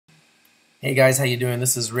Hey guys, how you doing?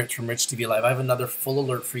 This is Rich from Rich TV Live. I have another full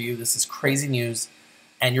alert for you. This is crazy news,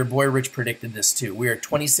 and your boy Rich predicted this too. We are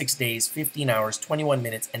 26 days, 15 hours, 21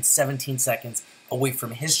 minutes, and 17 seconds away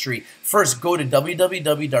from history. First, go to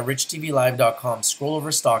www.richtvlive.com. Scroll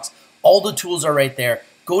over stocks. All the tools are right there.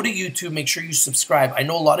 Go to YouTube. Make sure you subscribe. I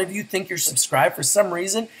know a lot of you think you're subscribed. For some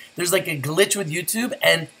reason, there's like a glitch with YouTube,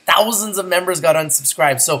 and thousands of members got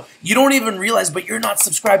unsubscribed. So you don't even realize, but you're not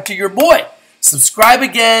subscribed to your boy. Subscribe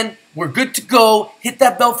again. We're good to go. Hit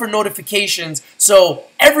that bell for notifications. So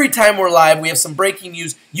every time we're live, we have some breaking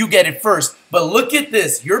news. You get it first. But look at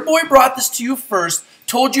this. Your boy brought this to you first.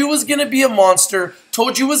 Told you it was going to be a monster.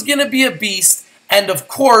 Told you it was going to be a beast. And of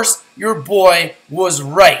course, your boy was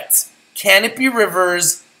right. Canopy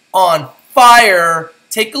Rivers on fire.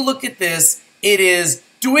 Take a look at this. It is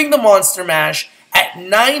doing the monster mash at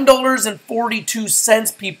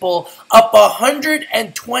 $9.42, people, up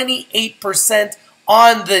 128%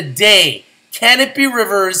 on the day. Canopy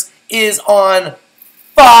Rivers is on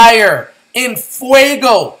fire. In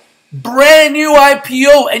fuego. Brand new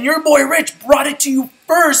IPO. And your boy Rich brought it to you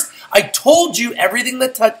first. I told you everything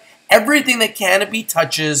that Canopy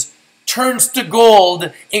touches turns to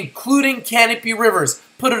gold, including Canopy Rivers.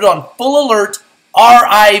 Put it on full alert.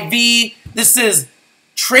 RIV. This is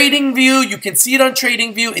TradingView. You can see it on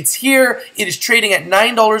TradingView. It's here. It is trading at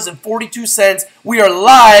 $9.42. We are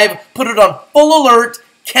live. Put it on full alert.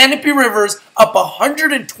 Canopy Rivers up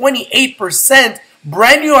 128%.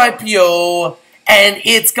 Brand new IPO. And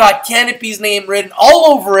it's got Canopy's name written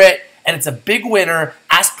all over it. And it's a big winner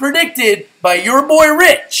as predicted by your boy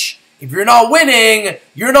Rich. If you're not winning,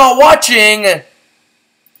 you're not watching.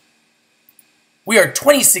 We are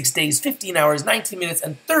 26 days, 15 hours, 19 minutes,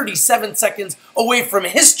 and 37 seconds away from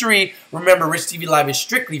history. Remember, Rich TV Live is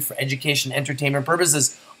strictly for education and entertainment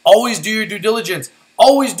purposes. Always do your due diligence.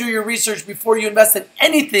 Always do your research before you invest in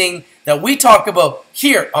anything that we talk about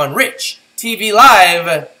here on Rich TV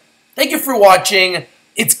Live. Thank you for watching.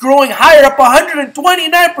 It's growing higher, up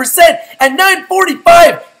 129% at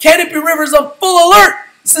 9:45. Canopy Rivers on full alert.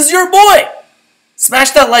 This is your boy.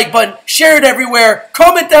 Smash that like button, share it everywhere,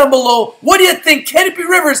 comment down below. What do you think? Canopy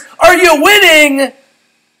Rivers, are you winning?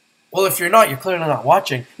 Well, if you're not, you're clearly not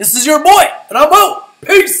watching. This is your boy, and I'm out.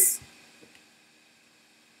 Peace.